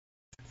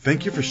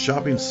Thank you for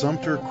shopping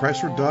Sumter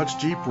Chrysler Dodge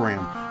Jeep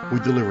Ram. We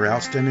deliver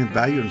outstanding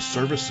value and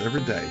service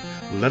every day.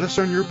 Let us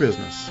earn your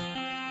business.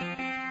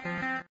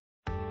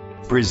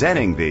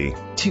 Presenting the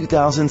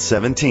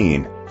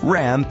 2017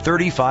 Ram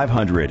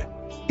 3500.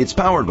 It's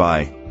powered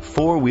by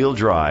four-wheel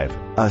drive,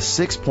 a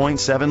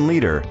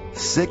 6.7-liter,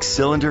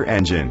 6-cylinder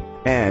engine,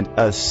 and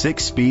a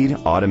 6-speed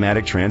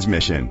automatic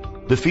transmission.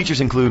 The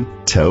features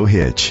include tow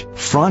hitch,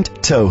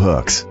 front tow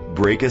hooks,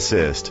 brake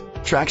assist,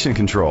 traction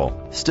control,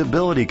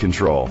 stability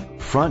control,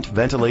 front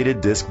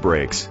ventilated disc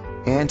brakes,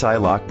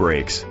 anti-lock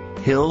brakes,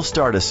 hill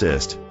start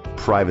assist,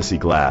 privacy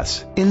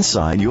glass.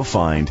 Inside you'll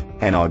find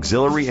an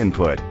auxiliary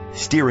input,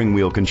 steering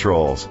wheel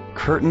controls,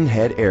 curtain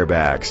head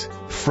airbags,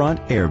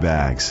 front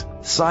airbags,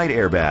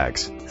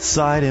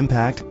 side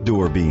impact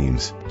door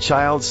beams,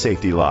 child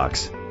safety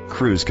locks,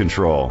 cruise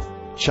control,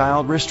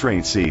 child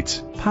restraint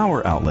seats,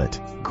 power outlet.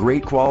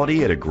 Great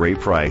quality at a great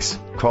price.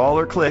 Call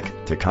or click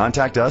to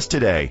contact us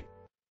today.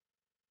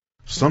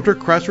 Sumter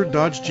Chrysler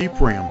Dodge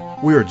Jeep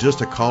Ram. We are just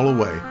a call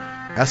away.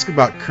 Ask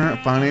about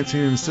current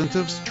financing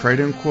incentives,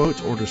 trade-in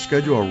quotes, or to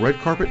schedule a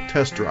red carpet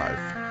test drive.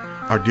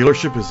 Our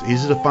dealership is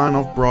easy to find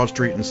off Broad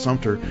Street in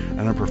Sumter,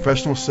 and our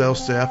professional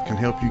sales staff can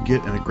help you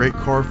get in a great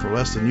car for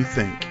less than you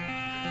think.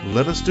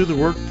 Let us do the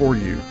work for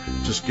you.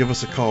 Just give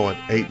us a call at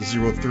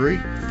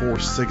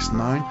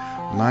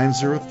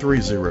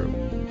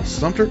 803-469-9030.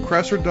 Sumter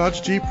Chrysler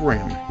Dodge Jeep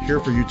Ram,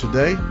 here for you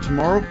today,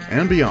 tomorrow,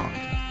 and beyond.